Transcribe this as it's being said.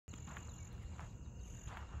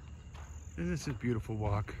Isn't this a beautiful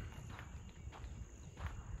walk?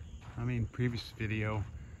 I mean, previous video,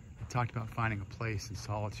 I talked about finding a place in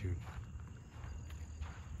solitude.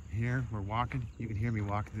 Here, we're walking. You can hear me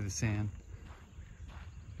walking through the sand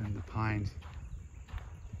and the pines.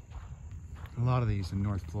 A lot of these in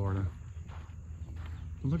North Florida.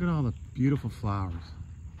 But look at all the beautiful flowers.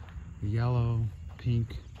 The yellow,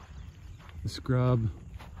 pink, the scrub.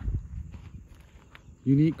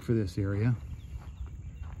 Unique for this area.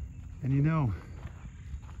 And you know,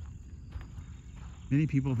 many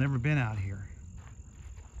people have never been out here.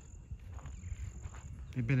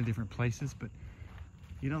 They've been to different places, but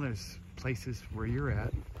you know there's places where you're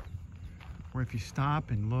at where if you stop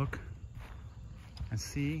and look and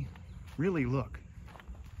see, really look,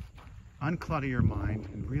 unclutter your mind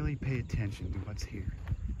and really pay attention to what's here.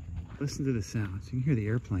 Listen to the sounds. You can hear the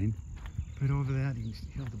airplane. Right over that, you can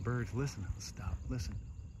hear the birds. Listen, stop, listen.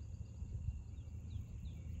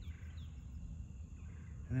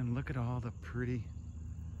 And then look at all the pretty,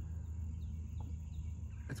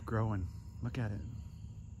 it's growing. Look at it.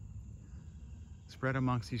 Spread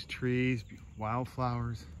amongst these trees,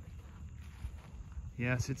 wildflowers.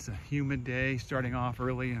 Yes, it's a humid day starting off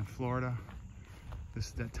early in Florida. This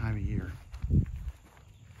is that time of year.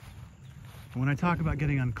 When I talk about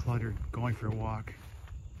getting uncluttered, going for a walk,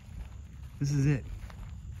 this is it.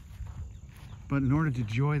 But in order to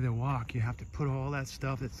enjoy the walk, you have to put all that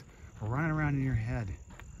stuff that's running around in your head,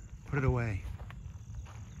 put it away.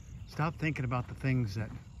 Stop thinking about the things that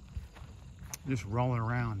just rolling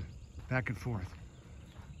around back and forth.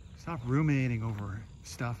 Stop ruminating over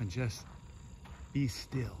stuff and just be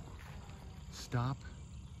still. Stop,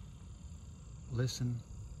 listen,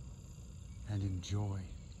 and enjoy.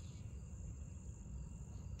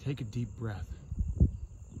 Take a deep breath.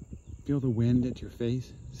 Feel the wind at your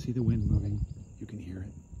face. See the wind moving. You can hear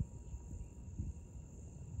it.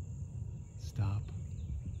 Stop.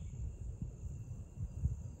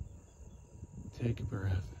 Take a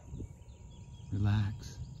breath.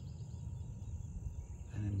 Relax.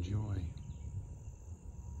 And enjoy.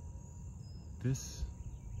 This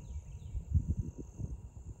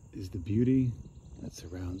is the beauty that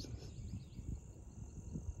surrounds us.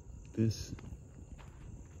 This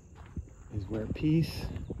is where peace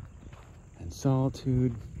and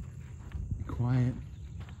solitude and quiet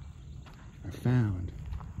are found.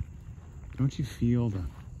 Don't you feel the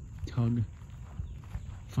tug?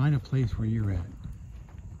 Find a place where you're at.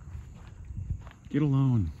 Get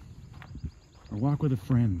alone or walk with a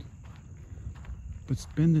friend. But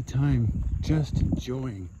spend the time just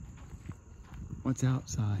enjoying what's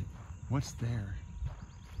outside, what's there.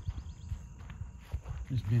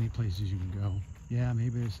 There's many places you can go. Yeah,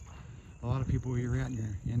 maybe there's a lot of people where you're at,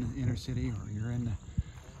 you're in the inner city or you're in the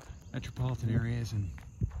metropolitan areas and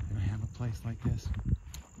they don't have a place like this.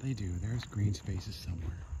 They do. There's green spaces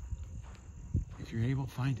somewhere. If you're able,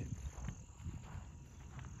 find it.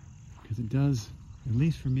 Because it does, at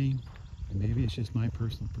least for me, and maybe it's just my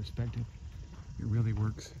personal perspective, it really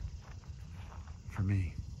works for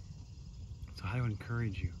me. So I would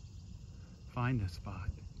encourage you, find a spot,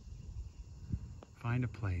 find a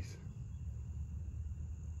place,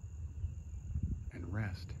 and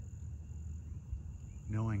rest,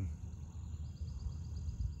 knowing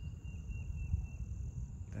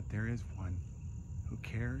that there is one who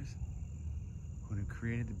cares, who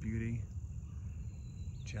created the beauty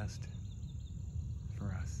just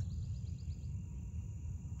for us.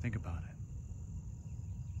 Think about it.